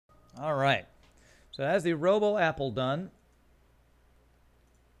All right. So that's the Robo Apple done.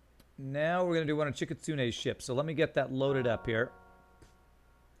 Now we're going to do one of Chikatsune's ships. So let me get that loaded up here.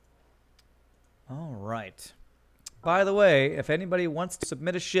 All right. By the way, if anybody wants to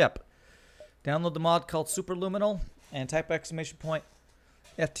submit a ship, download the mod called Superluminal and type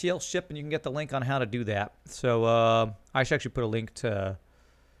FTL ship, and you can get the link on how to do that. So I should actually put a link to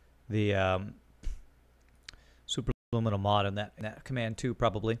the Superluminal mod in that command too,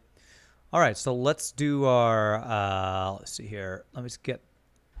 probably. All right, so let's do our, let's see here. Let me just get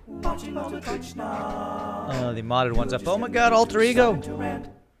the modded ones up. Oh my god, Alter Ego!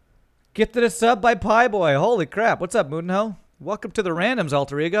 Gifted a sub by Pieboy. Holy crap, what's up, Moodenho? Welcome to the randoms,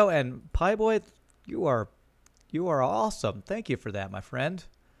 Alter Ego. And Pieboy, you are awesome. Thank you for that, my friend.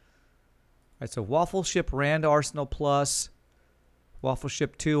 All right, so Waffle Ship Rand Arsenal Plus. Waffle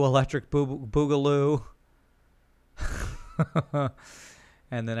Ship 2 Electric Boogaloo.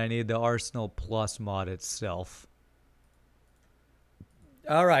 And then I need the Arsenal Plus mod itself.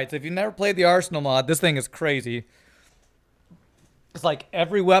 Alright, so if you've never played the Arsenal mod, this thing is crazy. It's like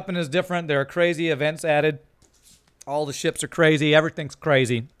every weapon is different. There are crazy events added. All the ships are crazy. Everything's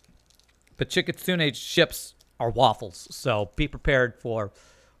crazy. But Chikatsune's ships are waffles. So be prepared for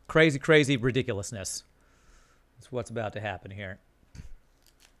crazy, crazy ridiculousness. That's what's about to happen here.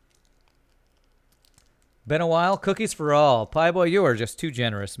 Been a while. Cookies for all. Pieboy, you are just too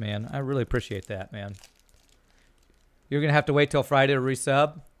generous, man. I really appreciate that, man. You're going to have to wait till Friday to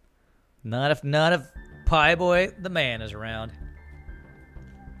resub? Not if Pieboy the man is around.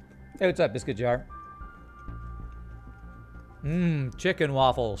 Hey, what's up, Biscuit Jar? Chicken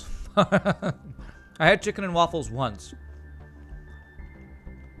waffles. I had chicken and waffles once.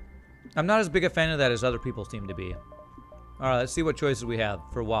 I'm not as big a fan of that as other people seem to be. Alright, let's see what choices we have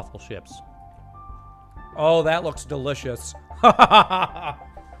for waffle ships. Oh, that looks delicious.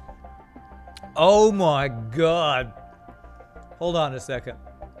 Oh my god. Hold on a second.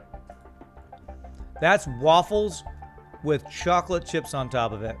 That's waffles with chocolate chips on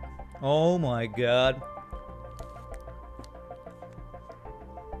top of it. Oh my god.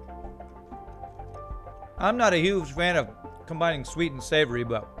 I'm not a huge fan of combining sweet and savory,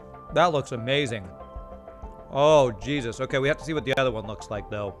 but that looks amazing. Oh, Jesus. Okay, we have to see what the other one looks like,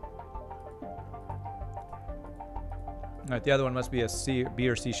 though. Alright, the other one must be a B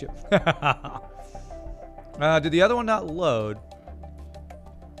or C ship. Did the other one not load?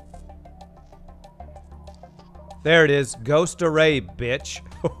 There it is. Ghost Array, bitch.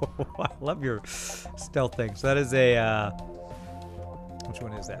 I love your stealth thing. So that is a, which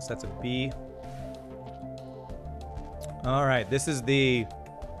one is that? So that's a B. Alright, this is the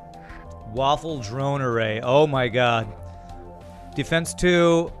Waffle Drone Array. Oh my god. Defense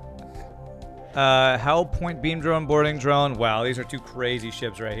 2. How Point Beam Drone, Boarding Drone. Wow, these are two crazy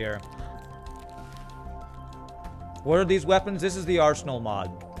ships right here. What are these weapons? This is the Arsenal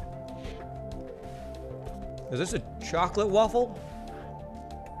mod. Is this a chocolate waffle?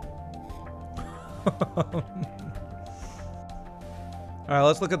 Alright,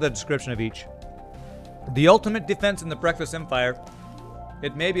 let's look at the description of each. The ultimate defense in the Breakfast Empire.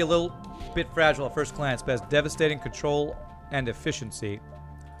 It may be a little bit fragile at first glance, but has devastating control and efficiency.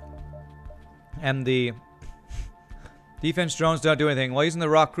 And the defense drones don't do anything. While using the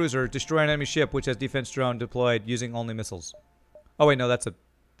rock cruiser, destroy an enemy ship which has defense drone deployed using only missiles. Oh wait, no, that's a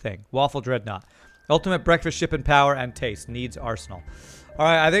thing. Waffle Dreadnaught. Ultimate breakfast ship in power and taste. Needs arsenal.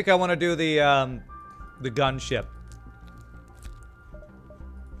 Alright, I think I want to do the gun ship.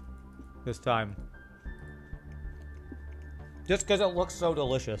 This time. Just because it looks so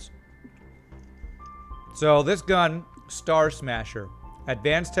delicious. So this gun, Star Smasher.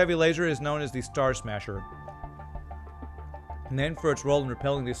 Advanced heavy laser is known as the Star Smasher. Named for its role in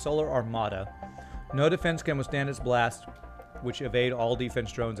repelling the Solar Armada. No defense can withstand its blast, which evade all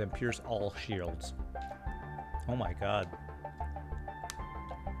defense drones and pierce all shields. Oh my god.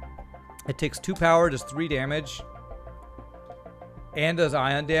 It takes 2 power, does 3 damage, and does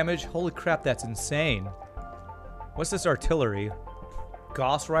ion damage. Holy crap, that's insane. What's this artillery?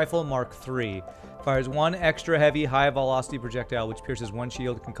 Gauss Rifle Mark III. Fires 1 extra heavy, high-velocity projectile, which pierces 1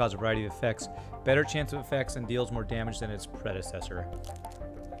 shield, can cause a variety of effects. Better chance of effects, and deals more damage than its predecessor.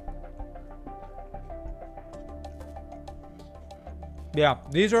 Yeah,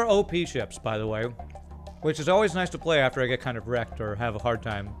 these are OP ships, by the way. Which is always nice to play after I get kind of wrecked or have a hard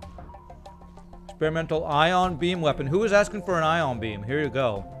time. Experimental ion beam weapon. Who is asking for an ion beam? Here you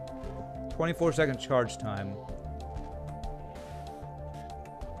go. 24-second charge time.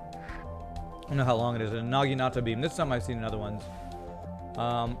 I don't know how long it is. A Naginata beam. This is something I've seen in other ones.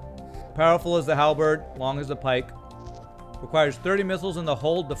 Powerful as the halberd, long as the pike. Requires 30 missiles in the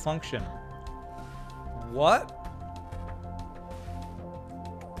hold to function. What?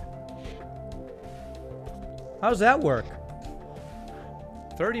 How does that work?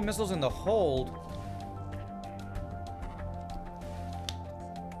 30 missiles in the hold.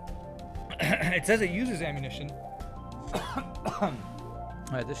 It says it uses ammunition.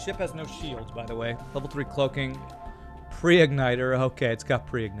 Alright, this ship has no shields, by the way. Level 3 cloaking. Pre-igniter. Okay, it's got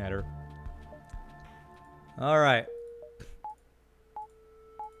pre-igniter. Alright.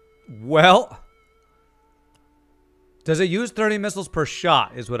 Well. Does it use 30 missiles per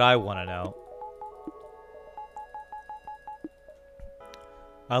shot is what I want to know.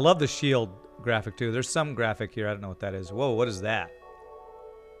 I love the shield graphic too. There's some graphic here. I don't know what that is. Whoa, what is that?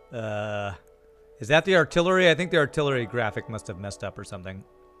 Is that the artillery? I think the artillery graphic must have messed up or something.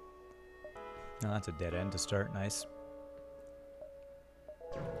 No, that's a dead end to start. Nice.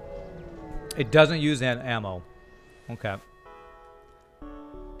 It doesn't use ammo. Okay.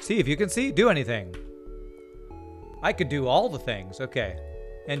 See if you can see. Do anything. I could do all the things. Okay.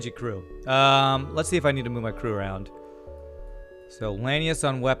 NG crew. Let's see if I need to move my crew around. So, Lanius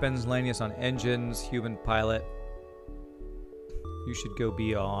on weapons, Lanius on engines, human pilot. You should go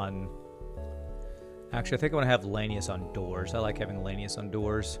be on... Actually, I think I want to have Lanius on doors. I like having Lanius on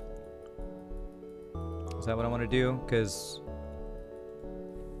doors. Is that what I want to do? Because...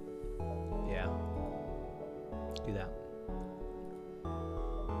 yeah. Do that.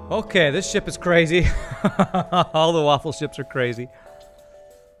 Okay, this ship is crazy. All the waffle ships are crazy.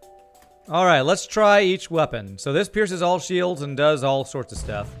 Alright, let's try each weapon. So this pierces all shields and does all sorts of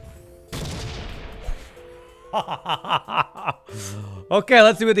stuff. Okay,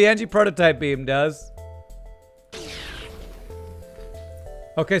 let's see what the NG prototype beam does.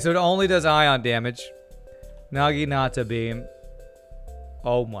 Okay, so it only does ion damage. Naginata beam.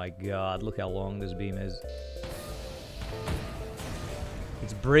 Oh my god, look how long this beam is.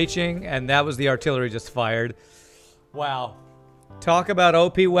 It's breaching, and that was the artillery just fired. Wow. Talk about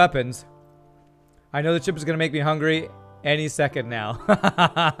OP weapons. I know the chip is going to make me hungry any second now.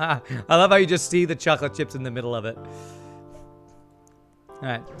 I love how you just see the chocolate chips in the middle of it.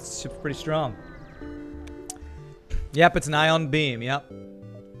 Alright, this ship's pretty strong. Yep, it's an ion beam, yep.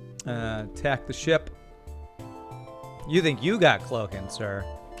 Attack the ship. You think you got cloaking, sir.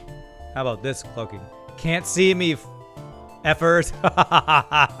 How about this cloaking? Can't see me, effort.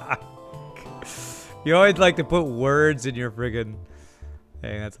 You always like to put words in your friggin'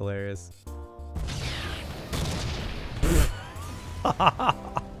 thing. That's hilarious.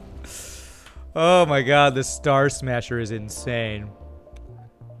 Oh my god, the Star Smasher is insane.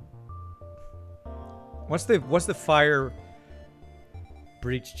 What's the fire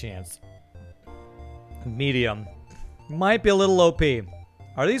breach chance? Medium. Might be a little OP.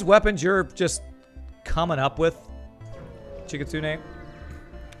 Are these weapons you're just coming up with? Chikitsune?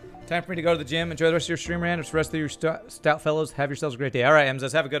 Time for me to go to the gym. Enjoy the rest of your stream, Rand. The rest of your stout fellows. Have yourselves a great day. Alright,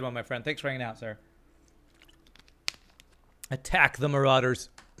 Emzas. Have a good one, my friend. Thanks for hanging out, sir. Attack the Marauders.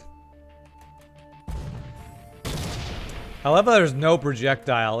 I love how there's no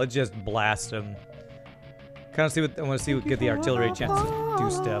projectile. It just blasts them. Kind of see what I want to see. What get the artillery chance to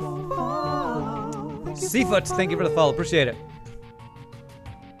do stuff. Seafoot, thank you for the follow. Appreciate it.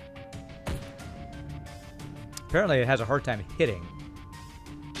 Apparently, it has a hard time hitting.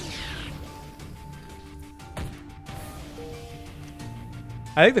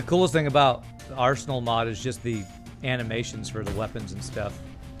 I think the coolest thing about the Arsenal mod is just the animations for the weapons and stuff.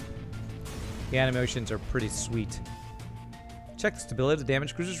 The animations are pretty sweet. Check the stability of the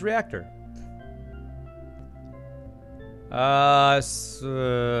damaged cruiser's reactor.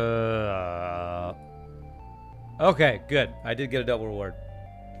 Okay, good. I did get a double reward.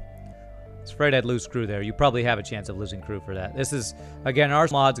 I was afraid I'd lose crew there. You probably have a chance of losing crew for that. This is, again, our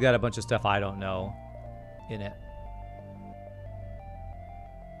mod's got a bunch of stuff I don't know in it.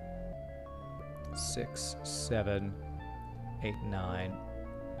 6, 7, 8, 9.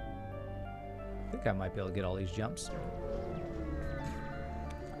 I think I might be able to get all these jumps.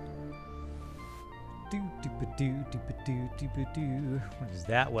 What is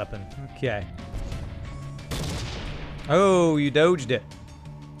that weapon? Okay. Oh, you dodged it.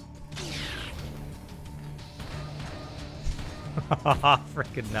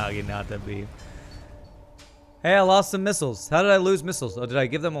 Freaking Naginata beam. Hey, I lost some missiles. How did I lose missiles? Oh, did I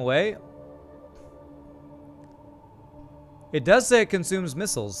give them away? It does say it consumes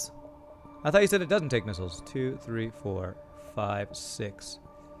missiles. I thought you said it doesn't take missiles. 2, 3, 4, 5, 6,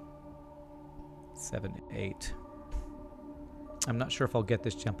 7, 8. I'm not sure if I'll get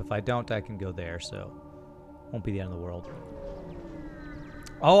this jump. If I don't, I can go there, so won't be the end of the world.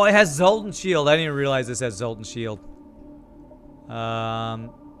 Oh, it has Zoltan Shield. I didn't even realize this has Zoltan Shield.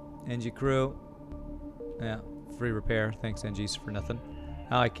 NG crew. Yeah, free repair. Thanks, NGs, for nothing.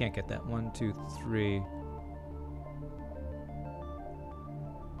 Oh, I can't get that. 1, 2, 3.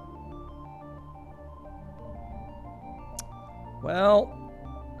 Well,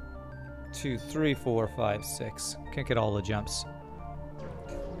 2, 3, 4, 5, 6. Can't get all the jumps.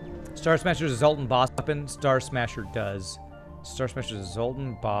 Star Smasher's a Zoltan boss weapon. Star Smasher does. Star Smasher's a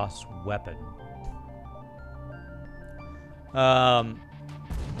Zoltan boss weapon.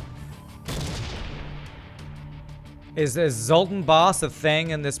 Is Zoltan boss a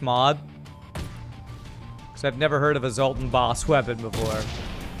thing in this mod? Because I've never heard of a Zoltan boss weapon before.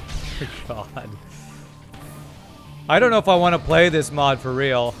 God. I don't know if I want to play this mod for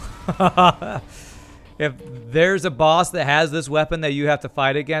real. If there's a boss that has this weapon that you have to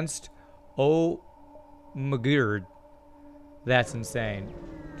fight against, oh my god, that's insane.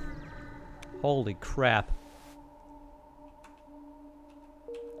 Holy crap.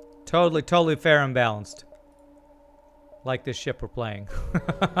 Totally fair and balanced. Like this ship we're playing.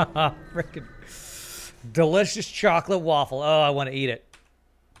 Freaking delicious chocolate waffle. Oh, I want to eat it.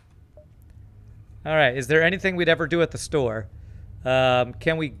 Alright, is there anything we'd ever do at the store?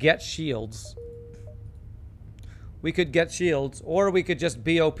 Can we get shields? We could get shields, or we could just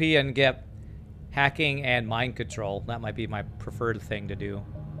BOP and get hacking and mind control. That might be my preferred thing to do.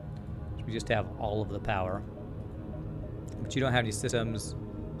 We just have all of the power. But you don't have any systems,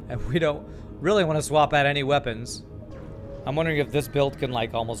 and we don't really want to swap out any weapons. I'm wondering if this build can,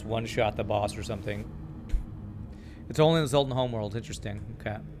 like, almost one-shot the boss or something. It's only in the Zoltan homeworld. Interesting.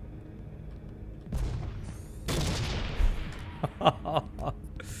 Okay.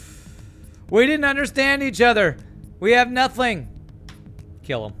 We didn't understand each other. We have nothing.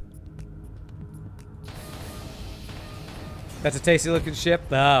 Kill him. That's a tasty looking ship.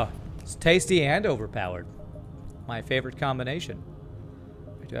 Oh, it's tasty and overpowered. My favorite combination.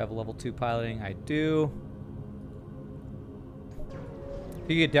 I do have a level 2 piloting. I do.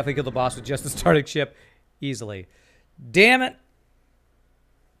 You could definitely kill the boss with just the starting ship easily. Damn it.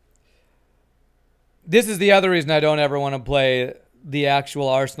 This is the other reason I don't ever want to play the actual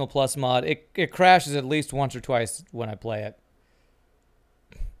Arsenal Plus mod. It crashes at least once or twice when I play it.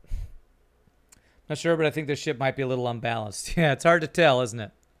 Not sure, but I think this ship might be a little unbalanced. Yeah, it's hard to tell, isn't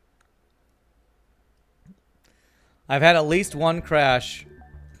it? I've had at least one crash,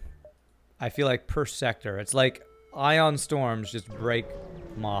 I feel like, per sector. It's like ion storms just break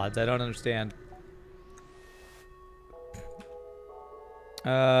mods. I don't understand.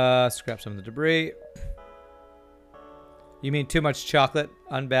 Scrap some of the debris. You mean too much chocolate?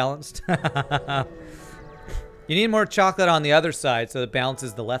 Unbalanced? You need more chocolate on the other side so it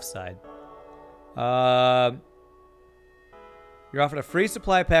balances the left side. You're offered a free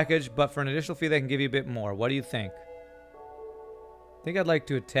supply package, but for an additional fee they can give you a bit more. What do you think? I think I'd like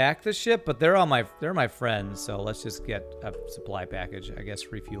to attack the ship, but they're my friends, so let's just get a supply package. I guess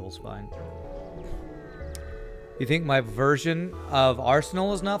refuel's fine. You think my version of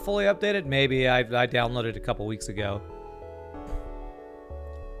Arsenal is not fully updated? Maybe. I downloaded it a couple weeks ago.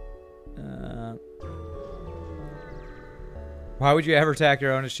 Why would you ever attack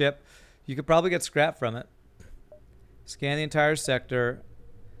your own ship? You could probably get scrap from it. Scan the entire sector.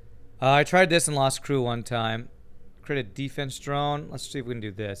 I tried this in Lost Crew one time. Create a defense drone. Let's see if we can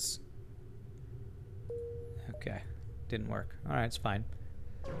do this. Okay. Didn't work. Alright, it's fine.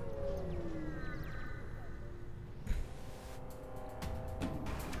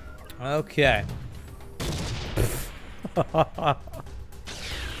 Okay.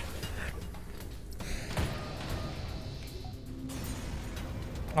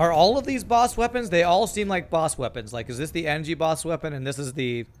 Are all of these boss weapons? They all seem like boss weapons. Like, is this the NG boss weapon and this is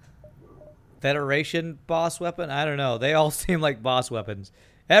the Federation boss weapon? I don't know. They all seem like boss weapons.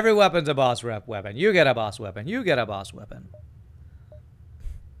 Every weapon's a boss weapon. You get a boss weapon. You get a boss weapon.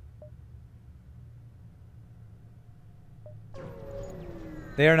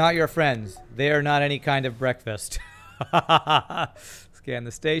 They are not your friends. They are not any kind of breakfast. Scan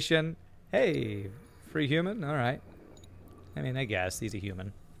the station. Hey, free human? All right. I mean, I guess he's a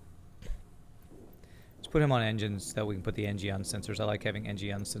human. Let's put him on engines so that we can put the NG on sensors. I like having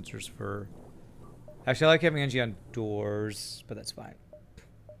NG on sensors for... Actually, I like having NG on doors, but that's fine.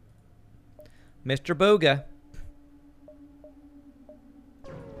 Mr. Booga.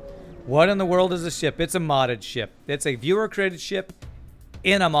 What in the world is a ship? It's a modded ship. It's a viewer-created ship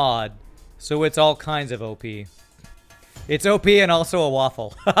in a mod. So it's all kinds of OP. It's OP and also a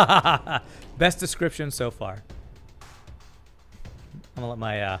waffle. Best description so far. I'm gonna let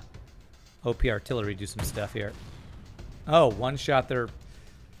my OP artillery do some stuff here. Oh, one shot their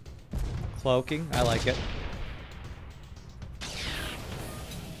cloaking. I like it.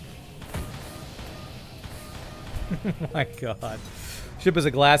 Oh my god. Ship is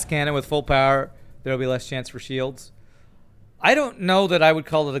a glass cannon with full power. There will be less chance for shields. I don't know that I would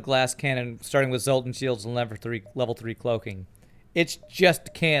call it a glass cannon starting with Zoltan shields and level 3 cloaking. It's just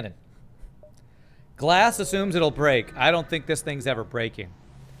a cannon. Glass assumes it'll break. I don't think this thing's ever breaking.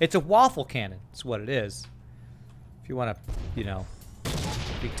 It's a waffle cannon. That's what it is. If you want to, you know,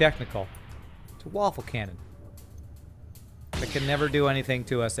 be technical. It's a waffle cannon. That can never do anything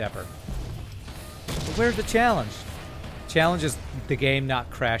to us ever. But where's the challenge? The challenge is the game not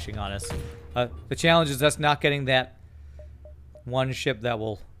crashing on us. The challenge is us not getting that one ship that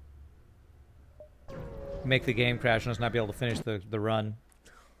will make the game crash and us not be able to finish the run.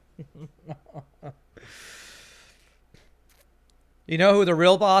 You know who the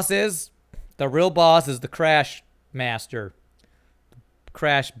real boss is? The real boss is the crash master.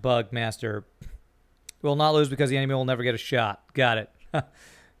 Crash bug master. Will not lose because the enemy will never get a shot. Got it.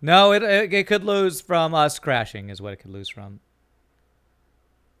 No, it could lose from us crashing is what it could lose from.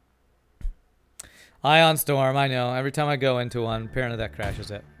 Ion Storm, I know. Every time I go into one, apparently that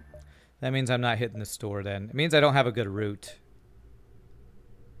crashes it. That means I'm not hitting the store then. It means I don't have a good route.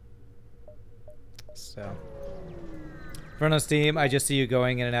 So. Frono's team, I just see you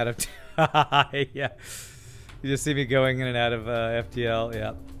going in and out of... yeah. You just see me going in and out of FTL.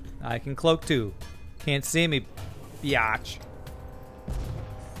 Yep. I can cloak too. Can't see me, biatch.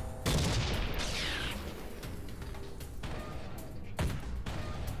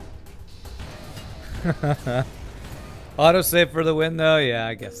 Autosave for the win, though? Yeah,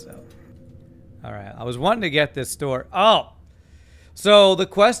 I guess so. Alright, I was wanting to get this store. Oh! So, the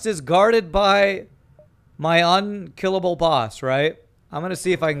quest is guarded by my unkillable boss, right? I'm gonna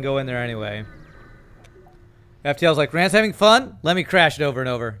see if I can go in there anyway. FTL's like, Rand's having fun? Let me crash it over and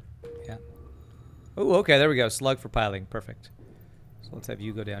over. Yeah. Oh, okay, there we go. Slug for piling. Perfect. So, let's have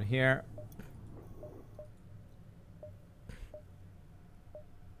you go down here.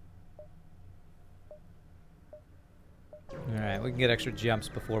 Alright, we can get extra jumps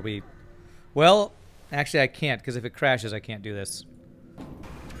before we... Well, actually I can't, because if it crashes, I can't do this.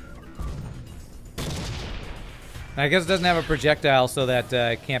 I guess it doesn't have a projectile so that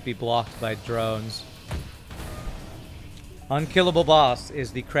it can't be blocked by drones. Unkillable boss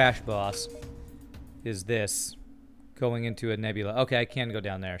is the crash boss. Is this. Going into a nebula. Okay, I can go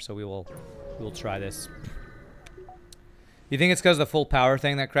down there, so we will try this. You think it's because of the full power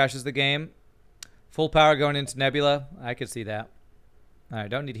thing that crashes the game? Full power going into nebula? I could see that. Alright,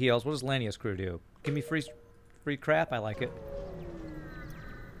 don't need heals. What does Lania's crew do? Give me free crap? I like it.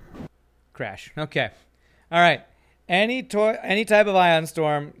 Crash. Okay. Alright. Any type of ion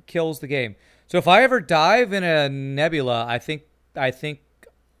storm kills the game. So if I ever dive in a nebula, I think I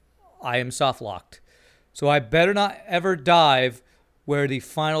am soft locked. So I better not ever dive where the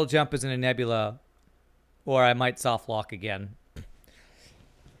final jump is in a nebula, or I might soft lock again.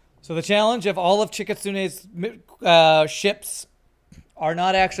 So the challenge of all of Chikatsune's ships are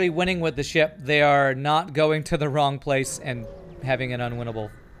not actually winning with the ship. They are not going to the wrong place and having an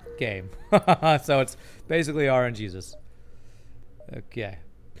unwinnable game. So it's basically RNGesus. Okay.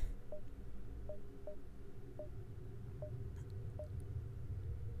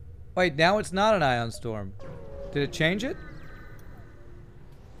 Wait, now it's not an ion storm. Did it change it?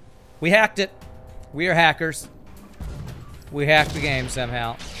 We hacked it. We are hackers. We hacked the game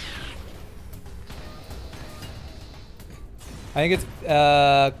somehow. I think it's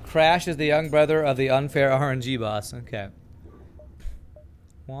Crash is the young brother of the unfair RNG boss. Okay.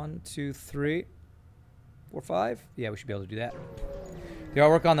 1, 2, 3, 4, 5. Yeah, we should be able to do that. The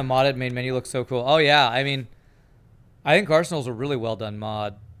artwork on the modded main menu looks so cool. Oh yeah, I mean, I think Arsenal's a really well done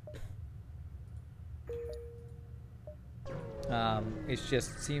mod. It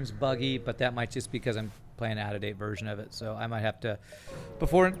just seems buggy, but that might just be because I'm playing an out-of-date version of it. So I might have to,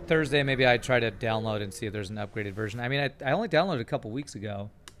 before Thursday, maybe I'd try to download and see if there's an upgraded version. I mean, I only downloaded a couple weeks ago.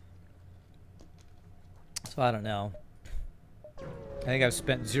 So I don't know. I think I've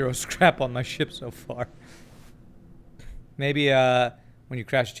spent 0 scrap on my ship so far. Maybe when you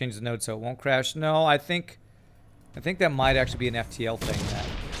crash, change the node so it won't crash. No, I think that might actually be an FTL thing. That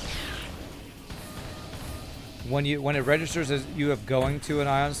when it registers as you have going to an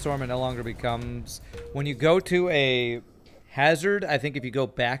ion storm, it no longer becomes. When you go to a hazard, I think if you go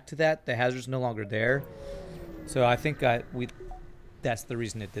back to that, the hazard's no longer there. So I think that's the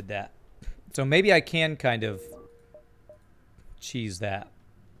reason it did that. So maybe I can kind of cheese that.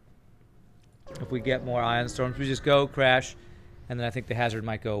 If we get more ion storms, we just go crash, and then I think the hazard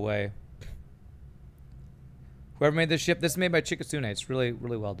might go away. Whoever made this ship, this is made by Chikasune. It's really,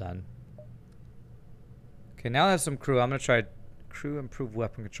 really well done. Okay, now I have some crew. I'm gonna try Crew improve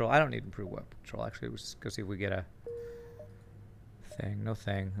weapon control. I don't need improved weapon control. Actually, let's just go see if we get a thing. No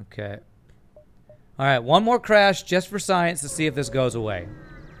thing. Okay. All right, one more crash just for science to see if this goes away.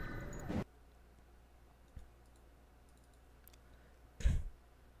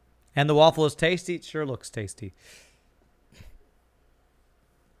 And the waffle is tasty. It sure looks tasty.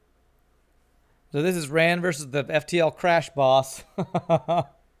 So this is Rand versus the FTL Crash boss. Oh,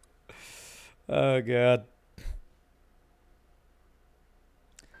 God.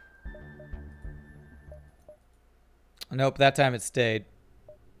 Nope, that time it stayed.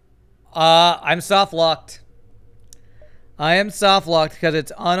 I'm soft locked. I am soft locked because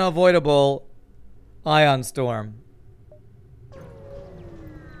it's unavoidable ion storm.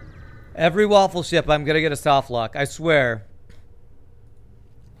 Every waffle ship, I'm gonna get a soft lock. I swear.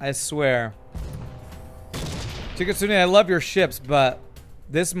 I swear. Chikasune, I love your ships, but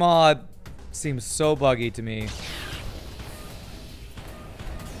this mod seems so buggy to me.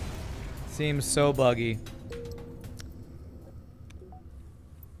 Seems so buggy.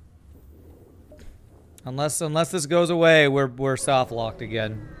 Unless this goes away, we're soft locked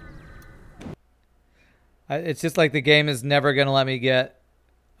again. It's just like the game is never gonna let me get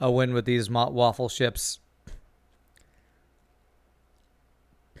a win with these waffle ships.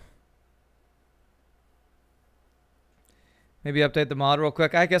 Maybe update the mod real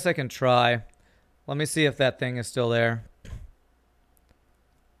quick. I guess I can try. Let me see if that thing is still there.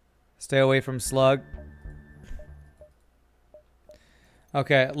 Stay away from slug.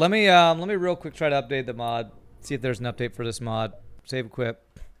 Okay, let me real quick try to update the mod. See if there's an update for this mod. Save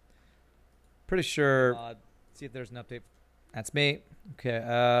equip. Pretty sure. See if there's an update. That's me. Okay.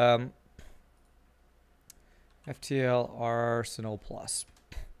 FTL Arsenal Plus.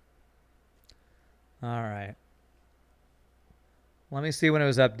 All right. Let me see when it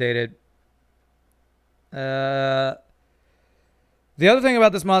was updated. The other thing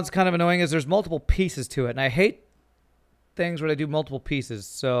about this mod that's kind of annoying is there's multiple pieces to it, and I hate things where they do multiple pieces.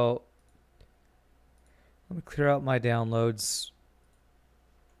 So let me clear out my downloads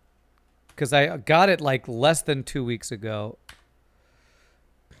because I got it like less than 2 weeks ago.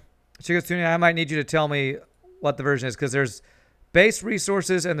 Chikasune, I might need you to tell me what the version is because there's base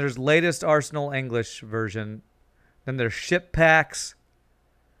resources and there's latest Arsenal English version. Then there's ship packs.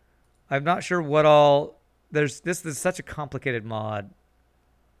 I'm not sure what all. This is such a complicated mod.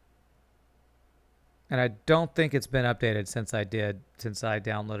 And I don't think it's been updated since I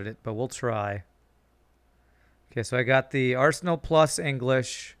downloaded it, but we'll try. Okay, so I got the Arsenal Plus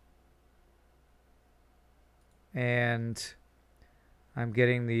English. And I'm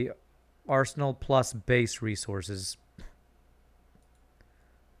getting the Arsenal Plus base resources.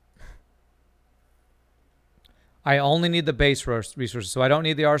 I only need the base resources, so I don't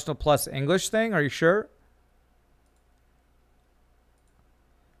need the Arsenal Plus English thing. Are you sure?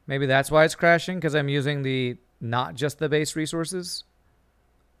 Maybe that's why it's crashing, because I'm using the not just the base resources.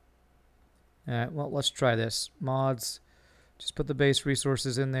 All right, well, let's try this. Mods. Just put the base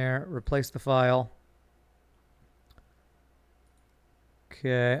resources in there. Replace the file.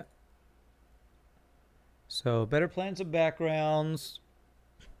 Okay. So, better plans and backgrounds.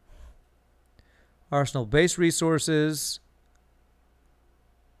 Arsenal base resources.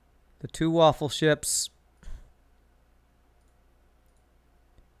 The 2 waffle ships.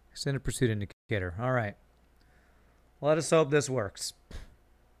 Extended pursuit indicator. All right. Let us hope this works.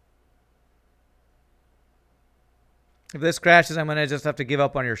 If this crashes, I'm going to just have to give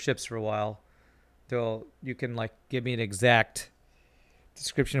up on your ships for a while. Till you can, like, give me an exact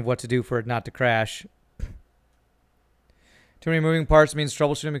description of what to do for it not to crash. Too many moving parts means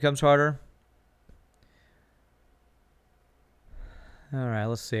troubleshooting becomes harder. All right,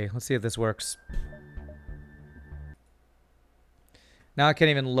 let's see. Let's see if this works. Now I can't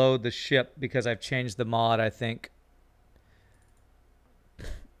even load the ship because I've changed the mod, I think.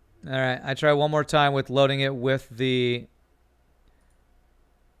 All right, I try one more time with loading it with the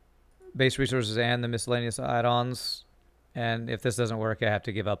base resources and the miscellaneous add-ons. And if this doesn't work, I have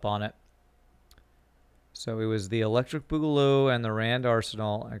to give up on it. So it was the Electric Boogaloo and the Rand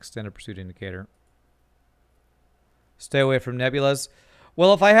Arsenal Extended Pursuit Indicator. Stay away from nebulas.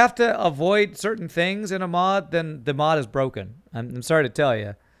 Well, if I have to avoid certain things in a mod, then the mod is broken. I'm sorry to tell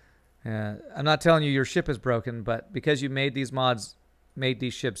you. I'm not telling you your ship is broken, but because you made these mods, made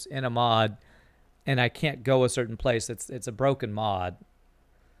these ships in a mod, and I can't go a certain place, it's a broken mod.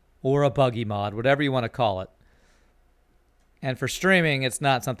 Or a buggy mod, whatever you want to call it. And for streaming, it's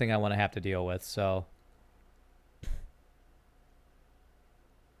not something I want to have to deal with, so...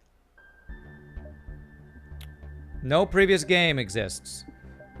 No previous game exists.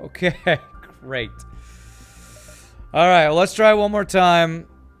 Okay, great. Alright, well, let's try one more time.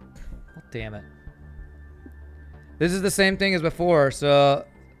 Oh, damn it. This is the same thing as before, so...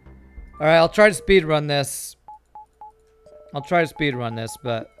 Alright, I'll try to speedrun this.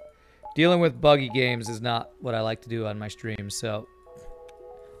 But... Dealing with buggy games is not what I like to do on my streams, so...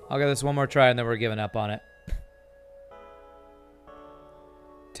 I'll give this one more try and then we're giving up on it.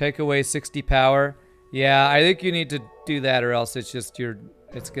 Take away 60 power. Yeah, I think you need to do that or else it's just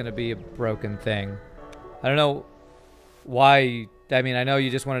it's gonna be a broken thing. I don't know why. I mean, I know you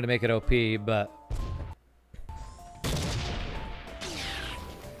just wanted to make it OP, but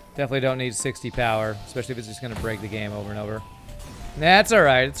definitely don't need 60 power, especially if it's just gonna break the game over and over. Nah, it's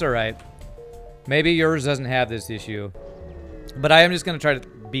alright, it's alright. Maybe yours doesn't have this issue. But I am just gonna try to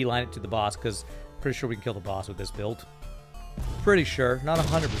beeline it to the boss, because I'm pretty sure we can kill the boss with this build. Pretty sure, not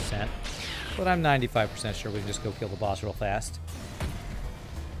 100%, but I'm 95% sure we can just go kill the boss real fast.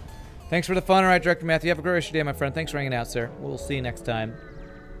 Thanks for the fun. Alright, Director Matthew, have a great rest of your day, my friend. Thanks for hanging out, sir. We'll see you next time.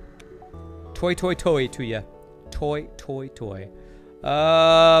 Toy to ya. Toy.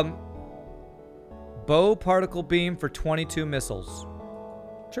 Bow particle beam for 22 missiles.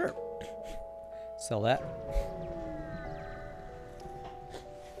 Sure. Sell that.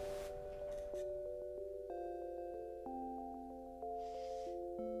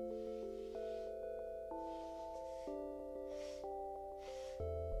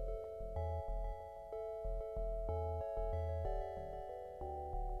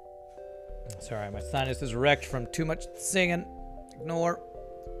 Sorry, my sinus is wrecked from too much singing. Ignore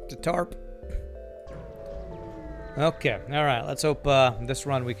the tarp. Okay, alright, let's hope this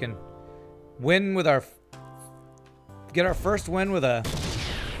run we can win with our... Get our first win with a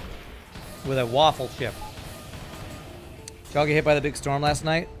waffle chip. Did y'all get hit by the big storm last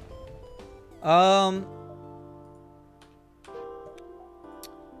night? I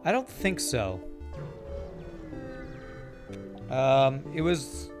don't think so. It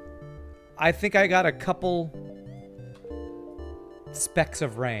was... I think I got a couple specks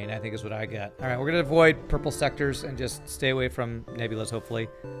of rain, I think is what I got. Alright, we're going to avoid purple sectors and just stay away from nebulas, hopefully.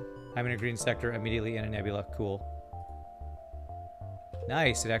 I'm in a green sector, immediately in a nebula. Cool.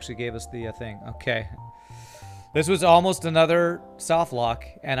 Nice, it actually gave us the thing. Okay. This was almost another soft lock,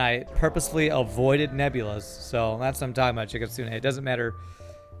 and I purposefully avoided nebulas. So that's what I'm talking about, Chikasune. It doesn't matter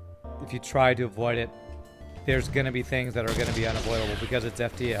if you try to avoid it. There's going to be things that are going to be unavoidable because it's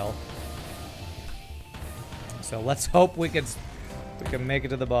FTL. So let's hope we can make it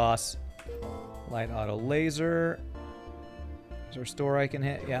to the boss. Light auto laser. Is there a store I can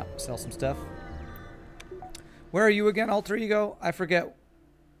hit? Yeah, sell some stuff. Where are you again, Alter Ego? I forget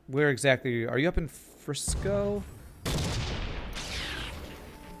where exactly you are. Are you up in Frisco?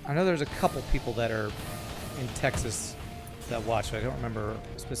 I know there's a couple people that are in Texas that watch, but I don't remember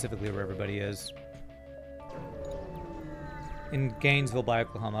specifically where everybody is. In Gainesville by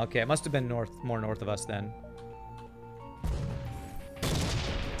Oklahoma. Okay, it must have been more north of us then.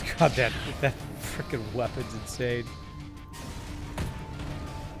 God, that freaking weapon's insane.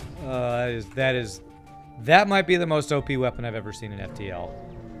 That might be the most OP weapon I've ever seen in FTL.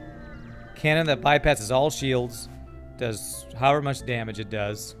 Cannon that bypasses all shields, does however much damage it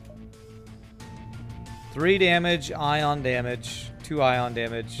does. 3 damage, ion damage, 2 ion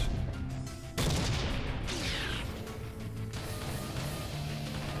damage.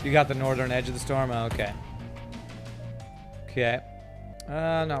 You got the northern edge of the storm? Oh, okay. Okay.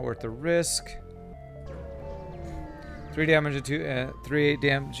 Not worth the risk. 3 damage and 3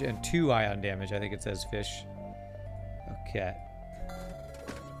 damage and 2 ion damage, I think it says fish. Okay.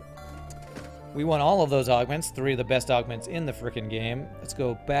 We want all of those augments. 3 of the best augments in the frickin' game. Let's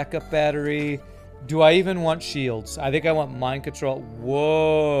go backup battery. Do I even want shields? I think I want mind control.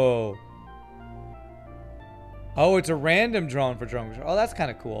 Whoa. Oh, it's a random drone for drone control. Oh, that's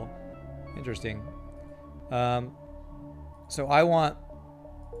kind of cool. Interesting. So I want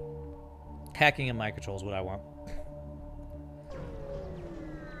hacking and mind control is what I want.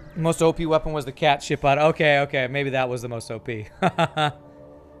 Most OP weapon was the cat ship out. Okay, maybe that was the most OP.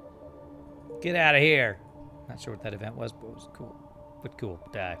 Get out of here. Not sure what that event was, but it was cool. But cool,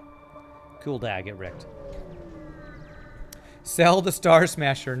 die. Cool die, get wrecked. Sell the Star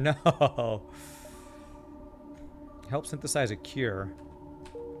Smasher, no. Help synthesize a cure.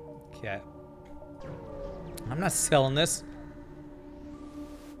 Okay. I'm not selling this.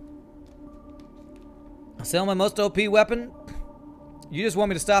 I'll sell my most OP weapon? You just want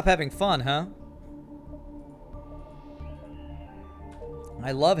me to stop having fun, huh?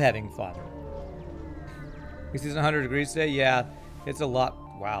 I love having fun. This is 100 degrees today? Yeah, it's a lot.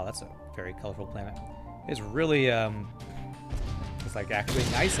 Wow, that's a very colorful planet. It's really, it's like actually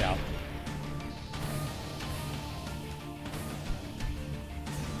nice out.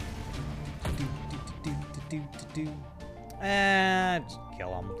 Just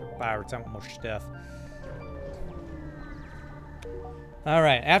kill them. They're pirates. I want more stuff.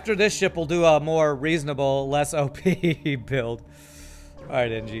 Alright, after this ship, we'll do a more reasonable, less OP build.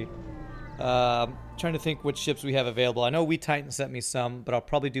 Alright, NG. Trying to think which ships we have available. I know We Titan sent me some, but I'll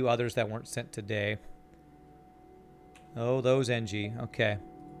probably do others that weren't sent today. Oh, those NG. Okay.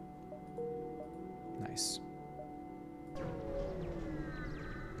 Nice.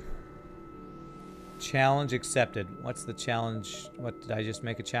 Challenge accepted. What's the challenge? What, did I just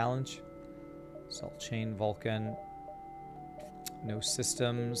make a challenge? Salt Chain Vulcan. No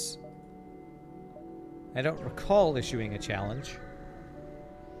systems. I don't recall issuing a challenge.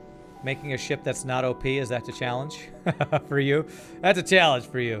 Making a ship that's not OP, is that a challenge? For you? That's a challenge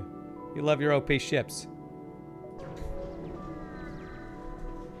for you. You love your OP ships.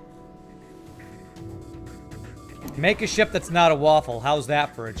 Make a ship that's not a waffle. How's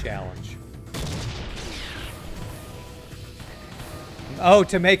that for a challenge? Oh,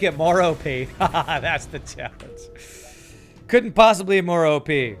 to make it more OP. That's the challenge. Couldn't possibly be more OP.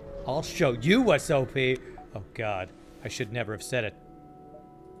 I'll show you what's OP. Oh, God. I should never have said it.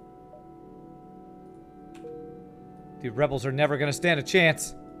 The rebels are never going to stand a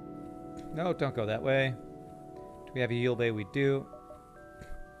chance. No, don't go that way. Do we have a yield bay? We do.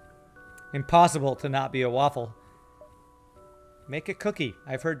 Impossible to not be a waffle. Make a cookie.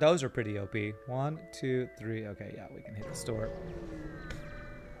 I've heard those are pretty OP. 1, 2, 3. Okay, yeah, we can hit the store.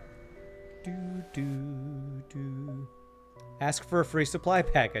 Ask for a free supply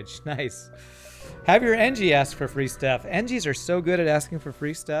package. Nice. Have your NG ask for free stuff. NGs are so good at asking for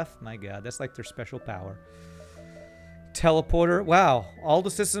free stuff. My God, that's like their special power. Teleporter. Wow. All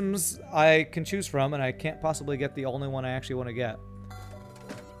the systems I can choose from, and I can't possibly get the only one I actually want to get.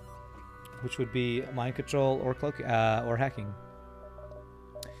 Which would be mind control or cloak or hacking.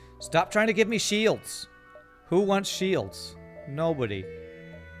 Stop trying to give me shields. Who wants shields? Nobody.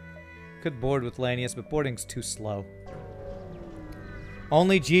 Could board with Lanius, but boarding's too slow.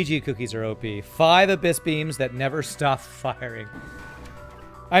 Only GG cookies are OP. 5 abyss beams that never stop firing.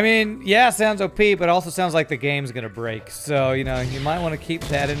 I mean, yeah, sounds OP, but also sounds like the game's gonna break. So, you know, you might want to keep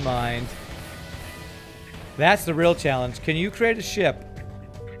that in mind. That's the real challenge. Can you create a ship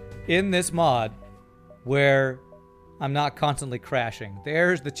in this mod where I'm not constantly crashing?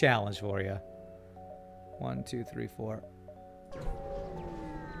 There's the challenge for you. 1, 2, 3, 4.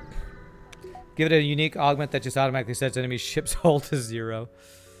 Give it a unique augment that just automatically sets enemy ship's hull to 0.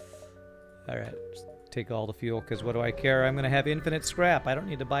 Alright, take all the fuel, because what do I care? I'm going to have infinite scrap. I don't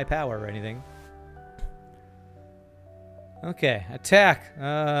need to buy power or anything. Okay, attack.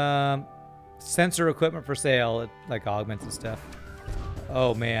 Sensor equipment for sale, like augments and stuff.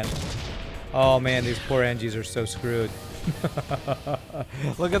 Oh, man. Oh, man, these poor NGs are so screwed.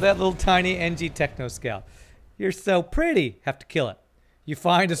 Look at that little tiny NG Techno Scout. You're so pretty. Have to kill it. You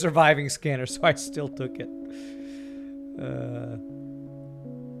find a surviving scanner, so I still took it.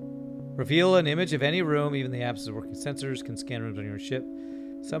 Reveal an image of any room, even the absence of working sensors can scan rooms on your ship.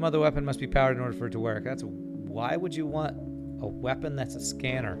 Some other weapon must be powered in order for it to work. Why would you want a weapon that's a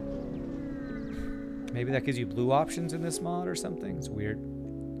scanner? Maybe that gives you blue options in this mod or something? It's weird.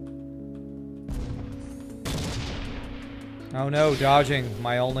 Oh no, dodging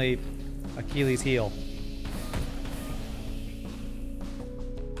my only Achilles heel.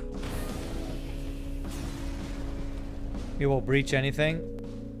 It will breach anything?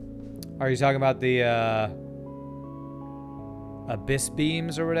 Are you talking about the abyss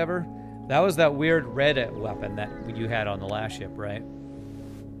beams or whatever? That was that weird red weapon that you had on the last ship, right?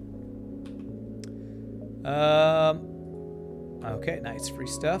 Okay, nice. Free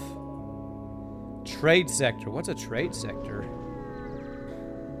stuff. Trade sector. What's a trade sector?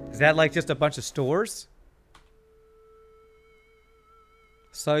 Is that like just a bunch of stores?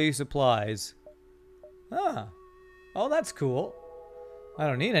 Sell you supplies. Ah. Oh, that's cool. I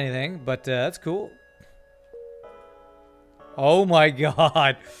don't need anything, but that's cool. Oh my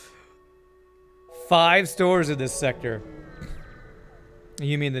God. 5 stores in this sector.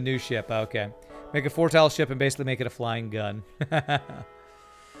 You mean the new ship? Okay. Make a 4-tile ship and basically make it a flying gun. Get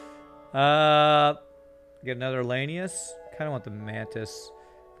another Lanius. Kind of want the Mantis.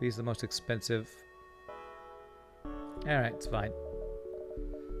 He's the most expensive. Alright, it's fine.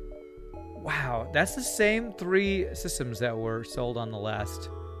 Wow, that's the same 3 systems that were sold on the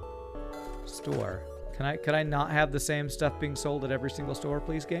last store. Can I not have the same stuff being sold at every single store,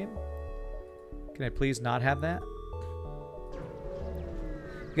 please, game? Can I please not have that?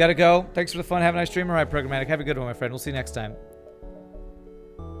 You gotta go. Thanks for the fun. Have a nice stream. All right, Programmatic. Have a good one, my friend. We'll see you next time.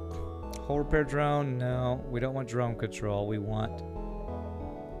 Hull repair drone. No, we don't want drone control. We want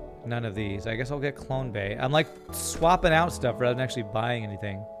None of these. I guess I'll get Clone Bay. I'm like swapping out stuff rather than actually buying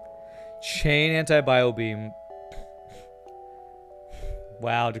anything. Chain anti-bio beam.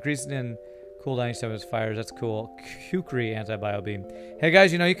 Wow, decreasing in cooldown each time it fires. That's cool. Kukri anti-bio beam. Hey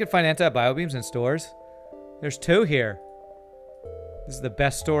guys, you know you can find anti-bio beams in stores. There's 2 here. This is the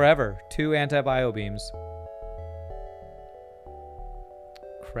best store ever. 2 anti-bio beams.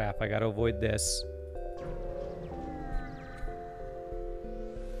 Crap, I gotta avoid this.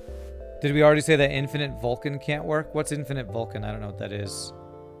 Did we already say that Infinite Vulcan can't work? What's Infinite Vulcan? I don't know what that is.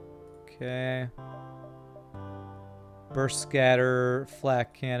 Okay. Burst Scatter,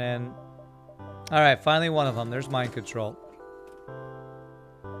 Flak Cannon. Alright, finally one of them. There's Mind Control.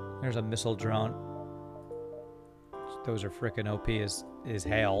 There's a missile drone. Those are frickin' OP as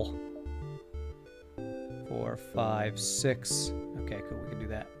hell. 4, 5, 6. Okay, cool. We can do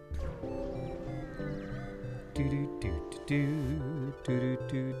that.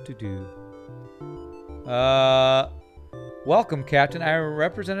 Welcome, Captain. I am a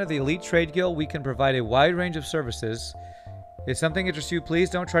representative of the Elite Trade Guild. We can provide a wide range of services. If something interests you, please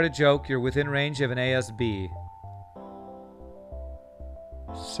don't try to joke. You're within range of an ASB.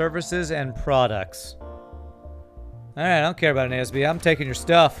 Services and products. Alright, I don't care about an ASB. I'm taking your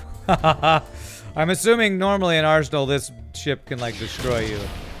stuff. I'm assuming normally in Arsenal this ship can, like, destroy you.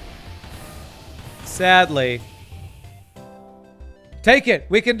 Sadly. Take it!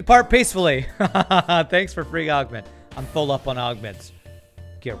 We can depart peacefully! Thanks for free augment. I'm full up on augments.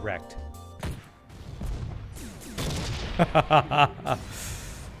 Get wrecked.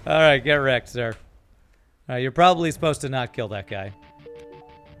 Alright, get wrecked, sir. You're probably supposed to not kill that guy.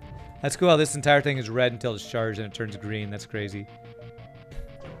 That's cool how this entire thing is red until it's charged and it turns green. That's crazy.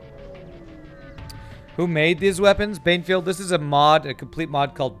 Who made these weapons? Banefield. This is a mod, a complete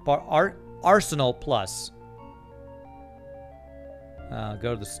mod called Arsenal Plus.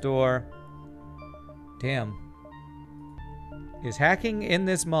 Go to the store. Damn. Is hacking in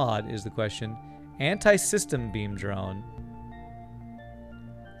this mod is the question. Anti-system beam drone.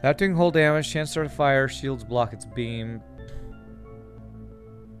 Without doing hull damage, chance to start a fire, shields block its beam.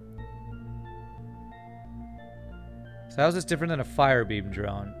 So how is this different than a fire beam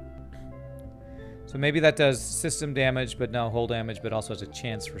drone? So maybe that does system damage, but no hull damage, but also has a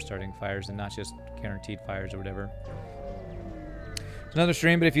chance for starting fires and not just guaranteed fires or whatever. It's another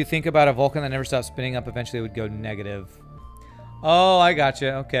stream, but if you think about a Vulcan that never stops spinning up, eventually it would go negative. Oh, I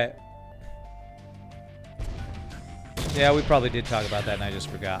gotcha. Okay. Yeah, we probably did talk about that and I just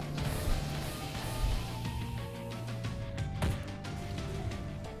forgot.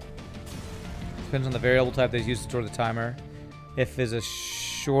 Depends on the variable type that's used to store the timer. If there's a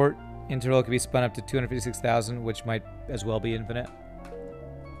short interval, it can be spun up to 256,000, which might as well be infinite.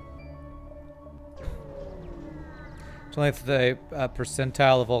 It's only if the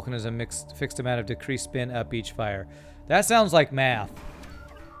percentile of Vulcan is a fixed amount of decreased spin up each fire. That sounds like math.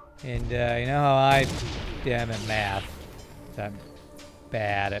 And you know how I am at math. I'm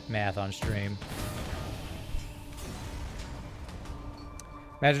bad at math on stream.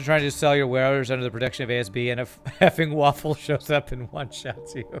 Imagine trying to sell your wares under the protection of ASB and a effing waffle shows up and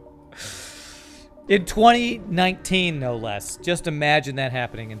one-shots you. In 2019, no less. Just imagine that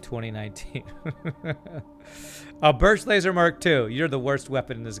happening in 2019. A burst laser Mark II. You're the worst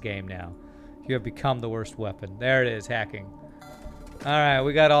weapon in this game now. You have become the worst weapon. There it is, hacking. Alright,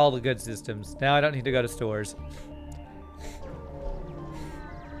 we got all the good systems. Now I don't need to go to stores.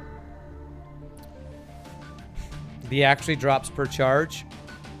 The actually drops per charge.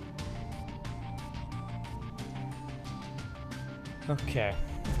 Okay.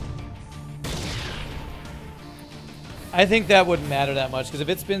 I think that wouldn't matter that much, because if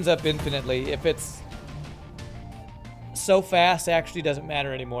it spins up infinitely, if it's so fast, it actually doesn't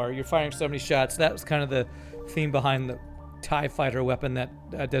matter anymore. You're firing so many shots. That was kind of the theme behind the TIE fighter weapon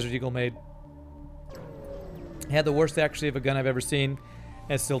that Desert Eagle made. It had the worst actually of a gun I've ever seen,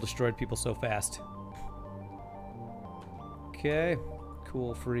 and it still destroyed people so fast. Okay,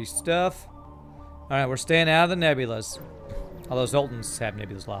 cool free stuff. Alright, we're staying out of the nebulas. Although Zoltans have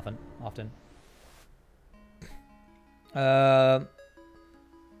nebulas often.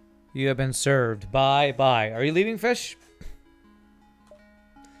 You have been served. Bye. Are you leaving, fish?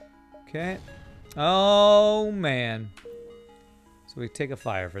 Okay. Oh, man. So we take a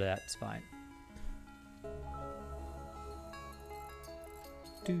fire for that. It's fine.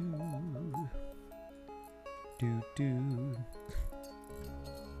 Do.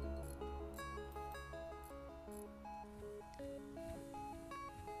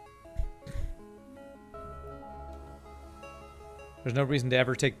 There's no reason to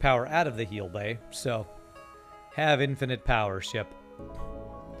ever take power out of the heal bay, so have infinite power, ship.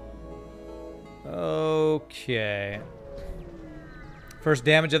 Okay. First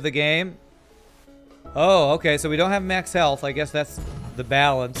damage of the game. Oh, okay, so we don't have max health. I guess that's the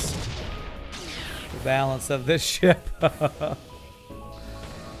balance. The balance of this ship.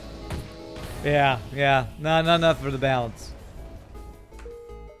 Yeah. Not enough for the balance.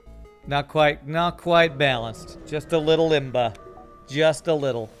 Not quite balanced. Just a little limba. Just a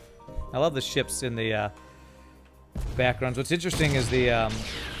little. I love the ships in the backgrounds. What's interesting is the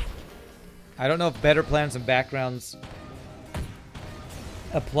I don't know if better plans and backgrounds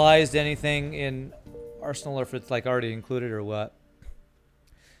applies to anything in Arsenal or if it's like already included or what.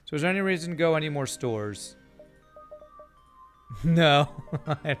 So is there any reason to go any more stores? No.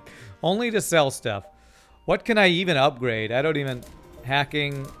 Only to sell stuff. What can I even upgrade? I don't even...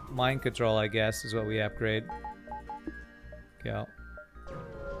 Hacking, mind control, I guess, is what we upgrade. Go.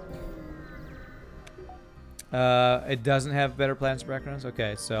 It doesn't have better plans and backgrounds?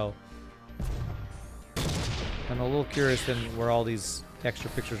 Okay, so... I'm a little curious then where all these extra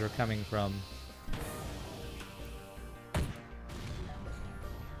pictures are coming from.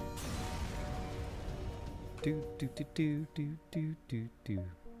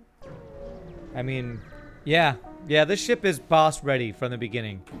 I mean, yeah, this ship is boss ready from the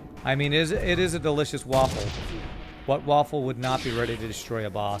beginning. I mean, it is a delicious waffle. What waffle would not be ready to destroy a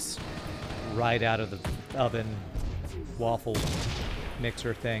boss right out of the oven waffle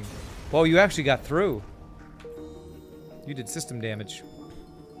mixer thing? Whoa, you actually got through. You did system damage.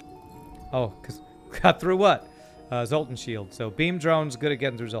 Oh, because got through what? Zoltan Shield. So beam drone's good at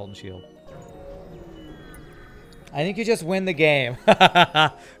getting through Zoltan Shield. I think you just win the game.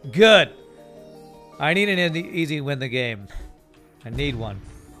 Good. I need an easy win the game. I need one.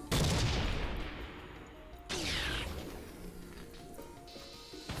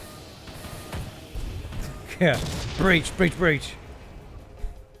 Yeah. Breach.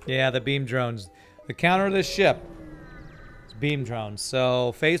 Yeah, the beam drones. The counter of this ship is beam drones.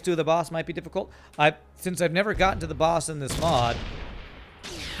 So phase 2 of the boss might be difficult. Since I've never gotten to the boss in this mod,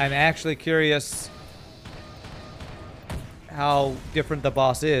 I'm actually curious how different the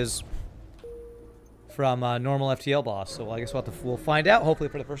boss is from a normal FTL boss. So I guess we'll find out, hopefully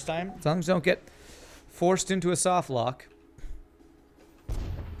for the first time. As long as I don't get forced into a soft lock.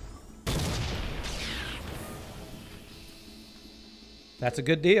 That's a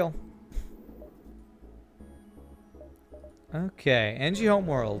good deal. Okay, NG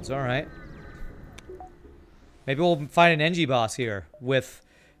Homeworlds, alright. Maybe we'll find an NG boss here with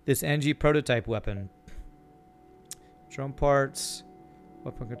this NG prototype weapon. Drone parts,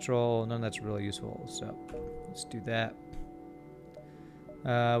 weapon control, none that's really useful, so let's do that.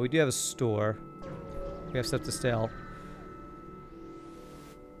 We do have a store. We have stuff to sell.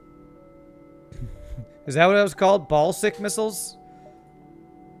 Is that what it was called? Ball-sick missiles?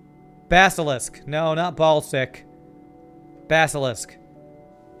 Basilisk. No, not ball-sick. Basilisk.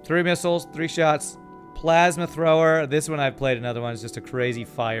 3 missiles, 3 shots. Plasma thrower. This one I've played, another one is just a crazy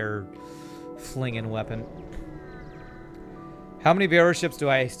fire flinging weapon. How many viewerships do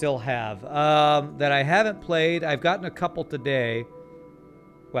I still have? That I haven't played. I've gotten a couple today.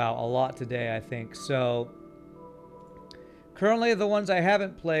 Wow, a lot today, I think. So, currently the ones I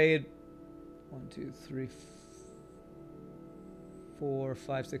haven't played... 1, 2, 3, 4,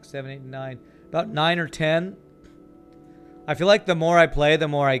 5, 6, 7, 8, 9. About 9 or 10. I feel like the more I play, the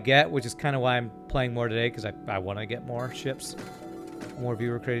more I get, which is kind of why I'm playing more today, because I want to get more ships. More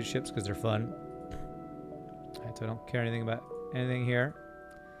viewer-created ships, because they're fun. Alright, so I don't care anything about anything here.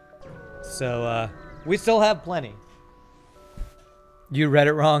 So, we still have plenty. You read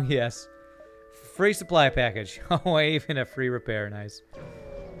it wrong? Yes. Free supply package. Oh, even a free repair. Nice.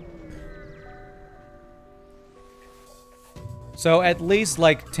 So, at least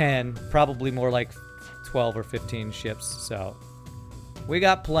like 10. Probably more like 12 or 15 ships. So, we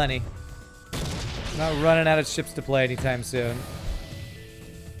got plenty. Not running out of ships to play anytime soon.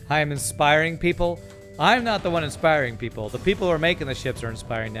 I am inspiring people. I'm not the one inspiring people. The people who are making the ships are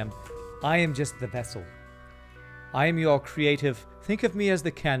inspiring them. I am just the vessel. I am your creative. Think of me as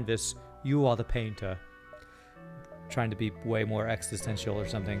the canvas. You are the painter. Trying to be way more existential or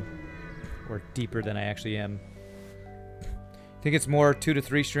something. Or deeper than I actually am. Think it's more 2 to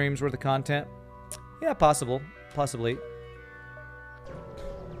 3 streams worth of content? Yeah, possible. Possibly.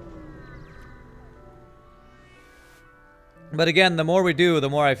 But again, the more we do, the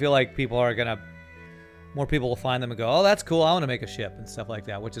more I feel like people are gonna... More people will find them and go, oh, that's cool, I want to make a ship, and stuff like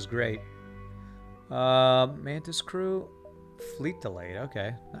that, which is great. Mantis crew. Fleet delayed,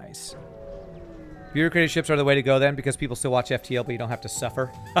 okay, nice. Viewer-created ships are the way to go then, because people still watch FTL, but you don't have to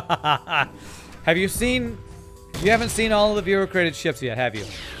suffer. Have you seen... You haven't seen all of the viewer-created ships yet, have you?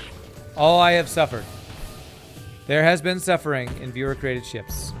 Oh, I have suffered. There has been suffering in viewer-created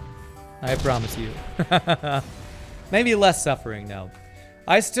ships. I promise you. Maybe less suffering, though.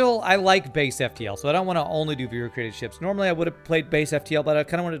 I like base FTL, so I don't want to only do viewer-created ships. Normally, I would have played base FTL, but I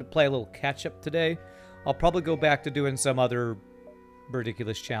kind of wanted to play a little catch-up today. I'll probably go back to doing some other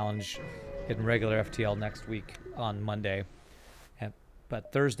ridiculous challenge in regular FTL next week on Monday.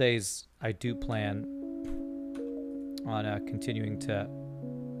 But Thursdays, I do plan on continuing to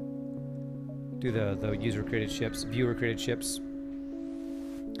do the user-created ships, viewer-created ships.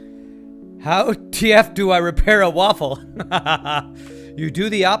 How TF do I repair a waffle? You do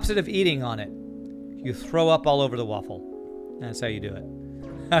the opposite of eating on it. You throw up all over the waffle. That's how you do it.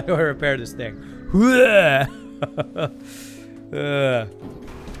 How do I repair this thing?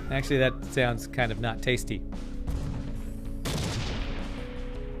 Actually, that sounds kind of not tasty.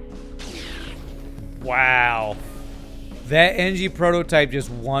 Wow. That NG prototype just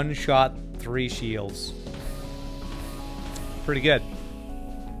one-shot 3 shields. Pretty good.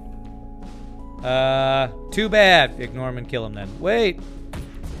 Too bad. Ignore him and kill him then. Wait.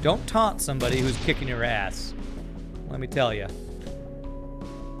 Don't taunt somebody who's kicking your ass. Let me tell you.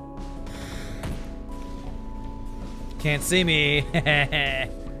 Can't see me.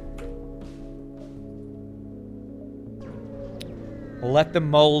 Let the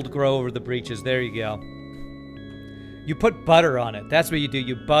mold grow over the breaches. There you go. You put butter on it. That's what you do.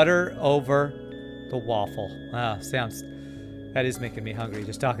 You butter over the waffle. Ah, sounds... That is making me hungry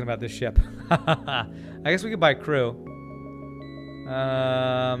just talking about this ship. I guess we could buy crew.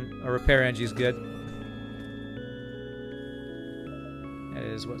 A repair engine's good. That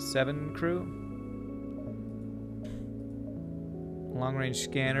is, what, 7 crew? Long-range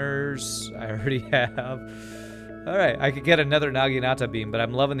scanners, I already have. Alright, I could get another Naginata beam, but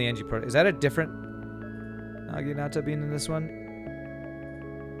I'm loving the NG Pro. Is that a different Naginata beam than this one?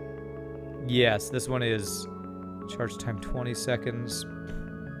 Yes, this one is. Charge time 20 seconds.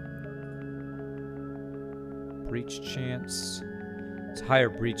 Breach chance. It's higher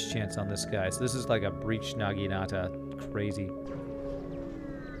breach chance on this guy. So this is like a breach Naginata. Crazy.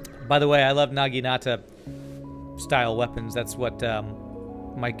 By the way, I love Naginata style weapons. That's what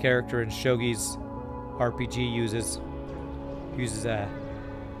my character in Shogi's RPG uses. Uses a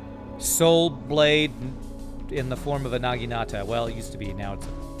soul blade in the form of a Naginata. Well, it used to be. Now it's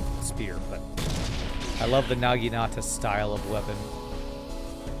a spear, but I love the Naginata style of weapon.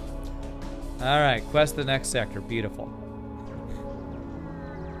 Alright, quest the next sector. Beautiful.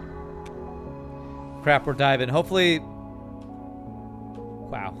 Crap, we're diving. Hopefully...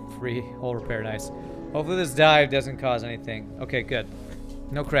 Wow, free hull repair, nice. Hopefully this dive doesn't cause anything. Okay, good.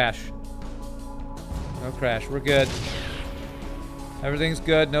 No crash. No crash, we're good. Everything's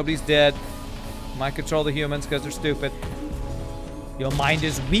good, nobody's dead. Might control the humans because they're stupid. Your mind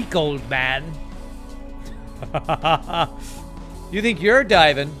is weak, old man. You think you're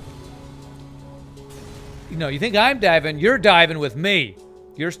diving? No, you think I'm diving? You're diving with me.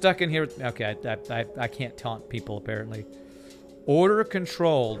 You're stuck in here. Okay, I can't taunt people apparently. Order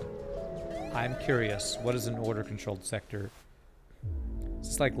controlled. I'm curious. What is an order controlled sector? Is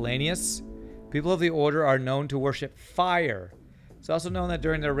this like Lanius? People of the Order are known to worship fire. It's also known that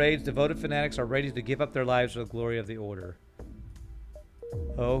during their raids, devoted fanatics are ready to give up their lives for the glory of the Order.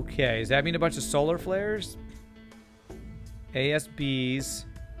 Okay, does that mean a bunch of solar flares? ASBs.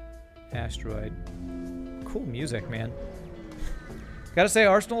 Asteroid. Cool music, man. Gotta say,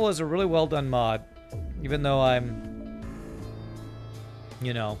 Arsenal is a really well done mod. Even though I'm...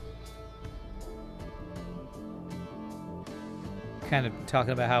 You know... kind of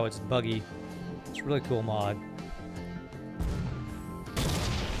talking about how it's buggy. It's a really cool mod.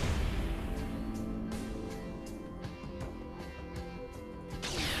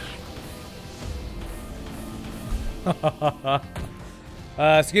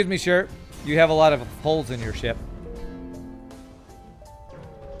 Excuse me, shirt. You have a lot of holes in your ship.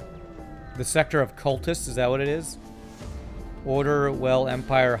 The sector of cultists, is that what it is? Order, well,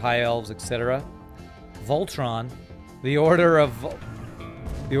 Empire, High Elves, etc. Voltron. The Order of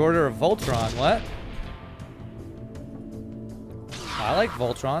Voltron, what? I like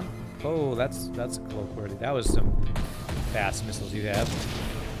Voltron. Oh, that's cloak-worthy. That was some fast missiles you have.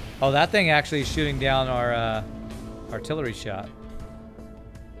 Oh, that thing actually is shooting down our artillery shot.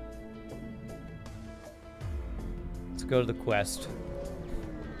 Let's go to the quest.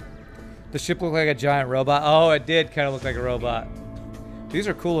 The ship looked like a giant robot. Oh, it did kind of look like a robot. These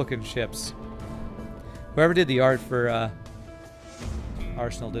are cool looking ships. Whoever did the art for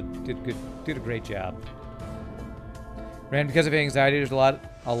Arsenal did a great job. Ran because of anxiety. There's a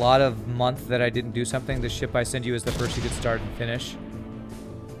lot of month that I didn't do something. The ship I send you is the first you could start and finish.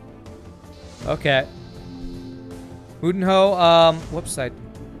 Okay. Udenho, whoops, I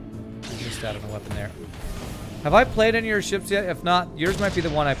missed out on a weapon there. Have I played any of your ships yet? If not, yours might be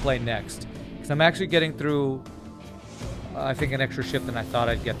the one I play next. Because I'm actually getting through, I think, an extra ship than I thought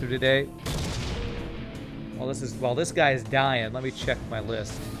I'd get through today. Well, this guy is dying. Let me check my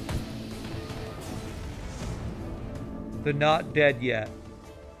list. The Not Dead Yet.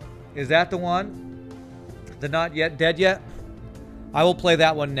 Is that the one? The Not Yet Dead Yet? I will play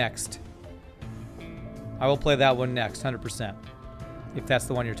that one next. I will play that one next, 100%. If that's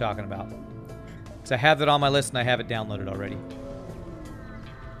the one you're talking about. Because I have that on my list and I have it downloaded already.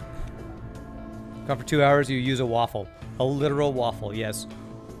 Come for 2 hours, you use a waffle. A literal waffle, yes.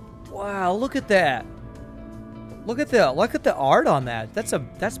 Wow, look at that. Look at the art on that.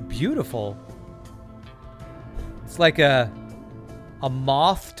 That's beautiful. It's like a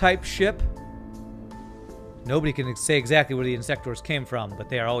moth type ship. Nobody can say exactly where the insectors came from, but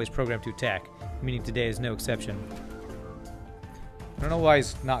they are always programmed to attack. Meaning today is no exception. I don't know why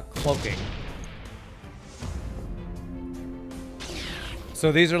he's not cloaking.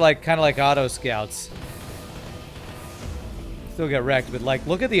 So these are like kind of like auto scouts. Still get wrecked, but like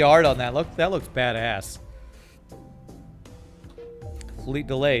look at the art on that. Look, that looks badass. Fleet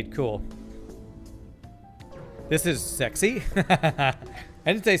delayed, cool. This is sexy. I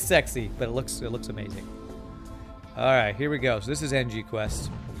didn't say sexy, but it looks amazing. All right, here we go. So this is NG Quest.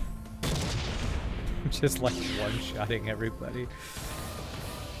 Just like one-shotting everybody.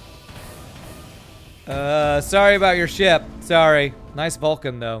 Sorry about your ship. Sorry. Nice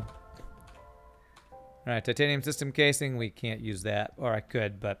Vulcan, though. Alright, titanium system casing. We can't use that. Or I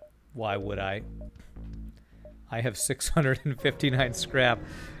could, but why would I? I have 659 scrap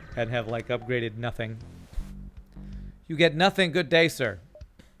and have, like, upgraded nothing. You get nothing. Good day, sir.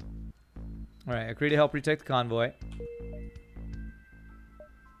 Alright, agree to help retake the convoy.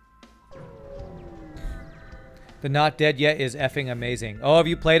 The Not Dead Yet is effing amazing. Oh, have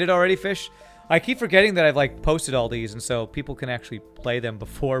you played it already, Fish? I keep forgetting that I've like posted all these, and so people can actually play them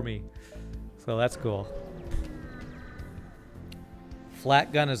before me. So that's cool.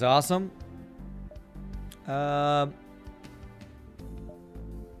 Flat gun is awesome.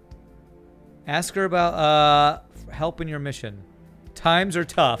 Ask her about help in your mission. Times are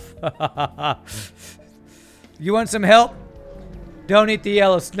tough. You want some help? Don't eat the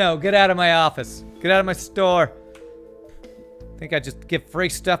yellow snow. Get out of my office. Get out of my store. Think I just give free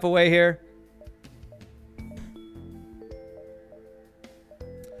stuff away here?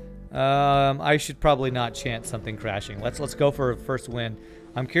 I should probably not chant something crashing. Let's go for a first win.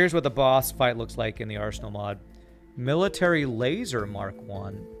 I'm curious what the boss fight looks like in the Arsenal mod. Military Laser Mark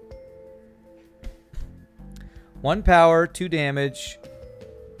 1. 1 power, 2 damage,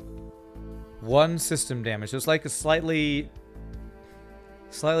 1 system damage. So it's like a slightly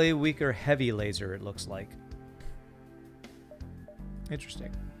weaker heavy laser, it looks like.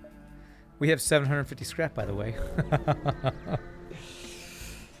 Interesting. We have 750 scrap, by the way.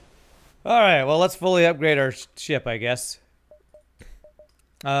 Alright, well, let's fully upgrade our ship, I guess.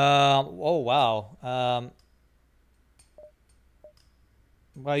 Oh, wow.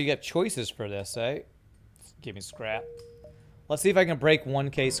 Well, you get choices for this, eh? Give me scrap. Let's see if I can break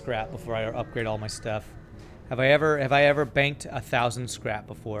 1k scrap before I upgrade all my stuff. Have I ever banked 1,000 scrap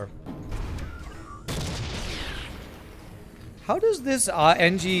before? How does this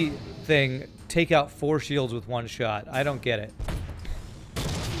NG thing take out 4 shields with 1 shot? I don't get it.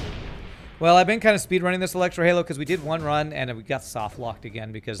 Well, I've been kind of speedrunning this Electro Halo because we did 1 run and we got soft locked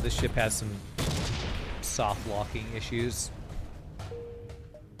again because this ship has some soft locking issues.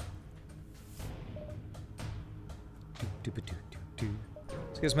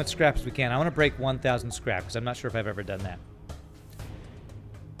 Let's get as much scrap as we can. I want to break 1,000 scrap because I'm not sure if I've ever done that.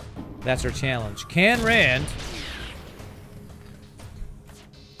 That's our challenge. Can Rand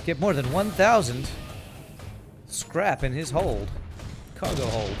get more than 1,000 scrap in his hold? Cargo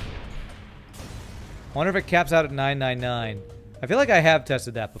hold. I wonder if it caps out at 999. I feel like I have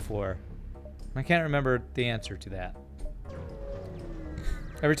tested that before. I can't remember the answer to that.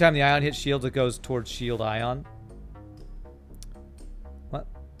 Every time the ion hits shields, it goes towards shield ion. What?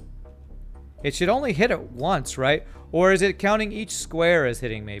 It should only hit it once, right? Or is it counting each square as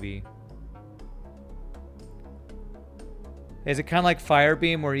hitting, maybe? Is it kind of like Fire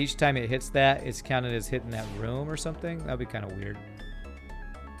Beam, where each time it hits that, it's counted as hitting that room or something? That'd be kind of weird.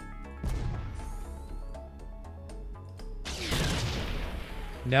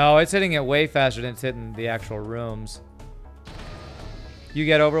 No, it's hitting it way faster than it's hitting the actual rooms. You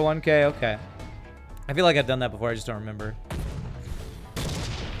get over 1k? Okay. I feel like I've done that before, I just don't remember.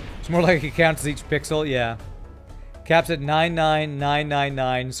 It's more like it counts as each pixel, yeah. Caps at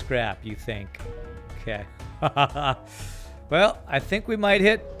 99999 scrap, you think. Okay. Well, I think we might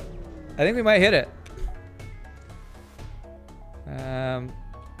hit... I think we might hit it.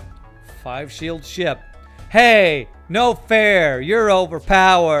 5 shield ship. Hey! No fair! You're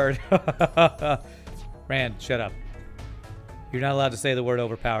overpowered! Rand, shut up. You're not allowed to say the word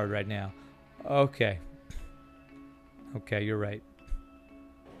overpowered right now. Okay. Okay, you're right.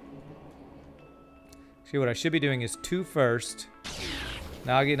 See, what I should be doing is 2 first.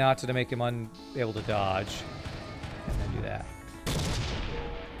 Naginata to make him unable to dodge. And then do that.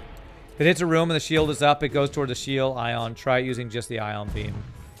 If it hits a room and the shield is up, it goes toward the shield ion. Try using just the ion beam.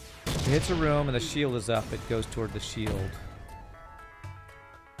 If it hits a room and the shield is up, it goes toward the shield.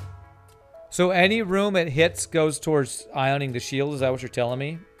 So any room it hits goes towards ioning the shield? Is that what you're telling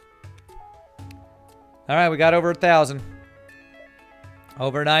me? Alright, we got over 1,000.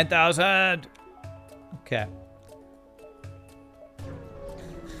 Over 9,000! Okay.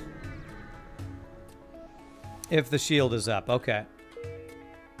 If the shield is up, okay.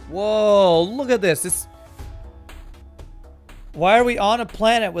 Whoa, look at this. Why are we on a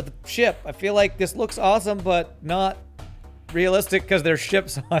planet with a ship? I feel like this looks awesome, but not realistic because there's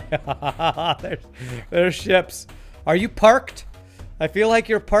ships on it. there's ships. Are you parked? I feel like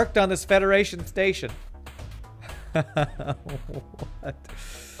you're parked on this Federation station. What?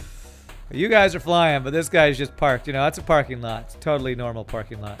 You guys are flying, but this guy's just parked. You know, that's a parking lot. It's a totally normal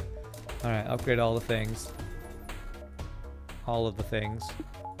parking lot. Alright, upgrade all the things. All of the things.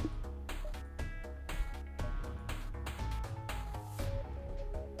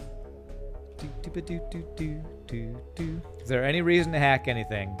 Is there any reason to hack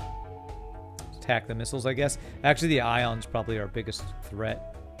anything? Just hack the missiles, I guess. Actually, the Ion's probably our biggest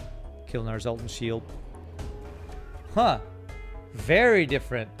threat. Killing our Zoltan shield. Huh. Very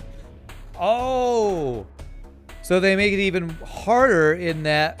different. Oh! So they make it even harder in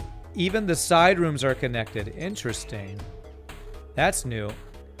that even the side rooms are connected. Interesting. That's new.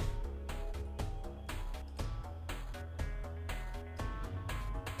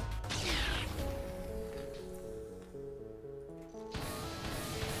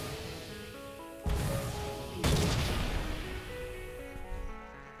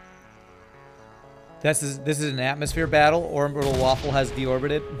 This is an atmosphere battle. Orbital Waffle has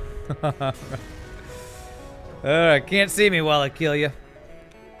deorbited. Can't see me while I kill you.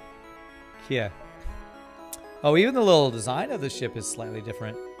 Yeah. Oh, even the little design of the ship is slightly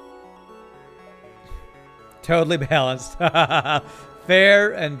different. Totally balanced.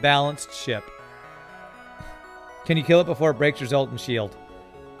 Fair and balanced ship. Can you kill it before it breaks your Zoltan shield?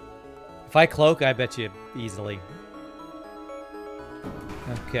 If I cloak, I bet you easily.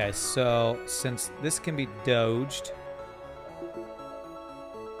 Okay, so since this can be dodged,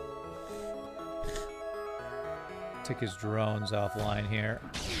 take his drones offline here.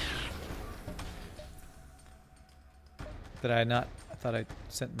 Did I not? I thought I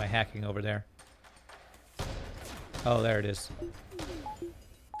sent my hacking over there. Oh, there it is.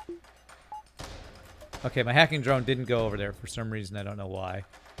 Okay, my hacking drone didn't go over there for some reason. I don't know why.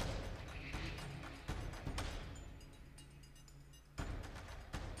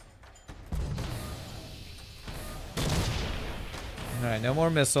 Alright, no more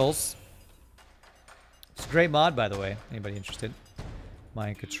missiles. It's a great mod, by the way. Anybody interested?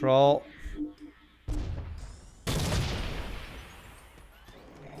 Mind control. I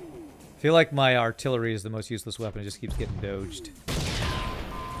feel like my artillery is the most useless weapon. It just keeps getting dodged.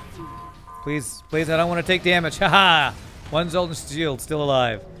 Please, please, I don't want to take damage. Haha! One Zoltan shield still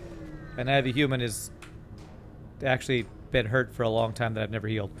alive. And I have a human is actually been hurt for a long time that I've never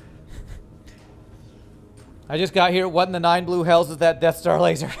healed. I just got here. What in the 9 blue hells is that Death Star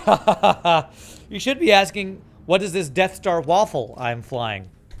laser? You should be asking, what is this Death Star waffle I'm flying?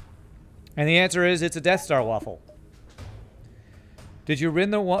 And the answer is, it's a Death Star waffle. Did you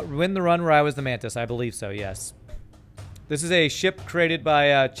win the run where I was the Mantis? I believe so, yes. This is a ship created by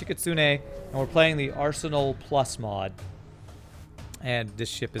Chikitsune, and we're playing the Arsenal Plus mod. And this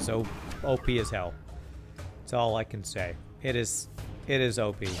ship is OP as hell. That's all I can say. It is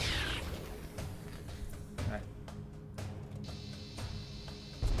OP. Alright.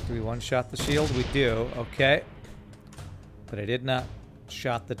 Do we one-shot the shield? We do. Okay. But I did not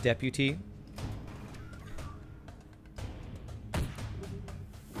shot the deputy.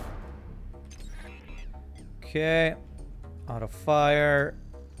 Okay. Auto fire.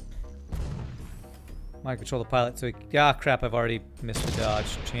 Might control the pilot so he... Ah, crap, I've already missed the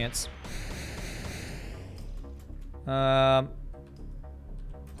dodge chance. We're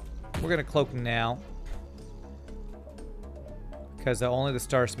gonna cloak now. Because only the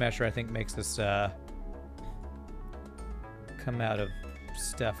Star Smasher, I think, makes this come out of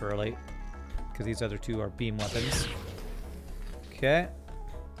stuff early. Because these other two are beam weapons. Okay.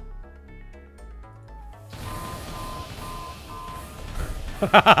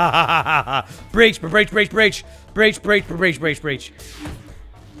 Breach, breach, breach, breach. Breach, breach, breach, breach, breach.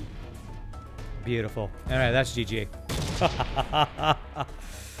 Beautiful. Alright, that's GG.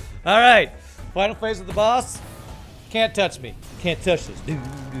 Alright. Final phase of the boss. Can't touch me. Can't touch this. Do,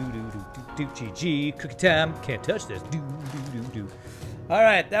 do, do, do, do, do. GG. Cookie time. Can't touch this. Do, do, do, do.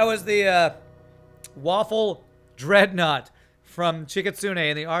 Alright, that was the Waffle Dreadnaught from Chikitsune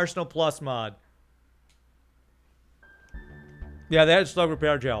in the Arsenal Plus mod. Yeah, they had slug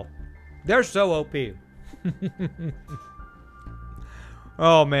repair gel. They're so OP.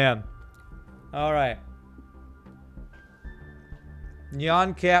 Oh, man. All right.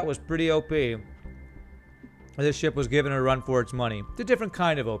 Nyan Cat was pretty OP. This ship was given a run for its money. It's a different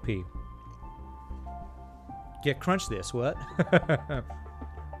kind of OP. Get crunch this, what?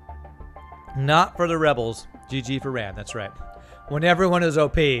 Not for the rebels. GG for Ran, that's right. When everyone is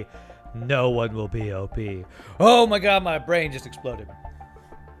OP, no one will be OP. Oh my god, my brain just exploded.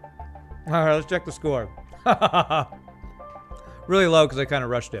 Alright, let's check the score. Really low because I kind of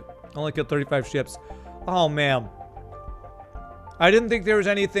rushed it. Only killed 35 ships. Oh man. I didn't think there was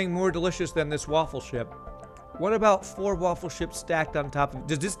anything more delicious than this waffle ship. What about 4 waffle ships stacked on top of it?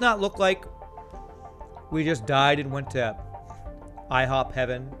 Does this not look like we just died and went to IHOP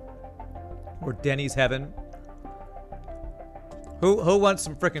heaven? Or Denny's heaven? Who wants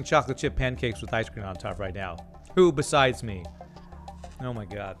some frickin' chocolate chip pancakes with ice cream on top right now? Who besides me? Oh my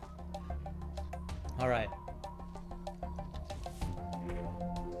god. Alright.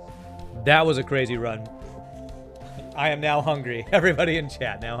 That was a crazy run. I am now hungry. Everybody in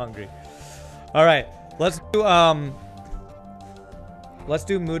chat now hungry. Alright. Let's do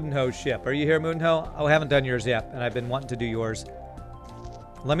Moodenho's ship. Are you here, Moodenho? Oh, I haven't done yours yet, and I've been wanting to do yours.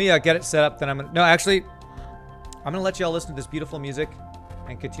 Let me get it set up, then I'm gonna... No, actually... I'm gonna let y'all listen to this beautiful music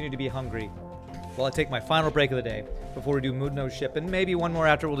and continue to be hungry while I take my final break of the day before we do Moodenho's ship, and maybe one more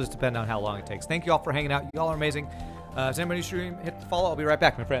after. Will just depend on how long it takes. Thank you all for hanging out. Y'all are amazing. If anybody stream, hit the follow. I'll be right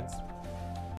back, my friends.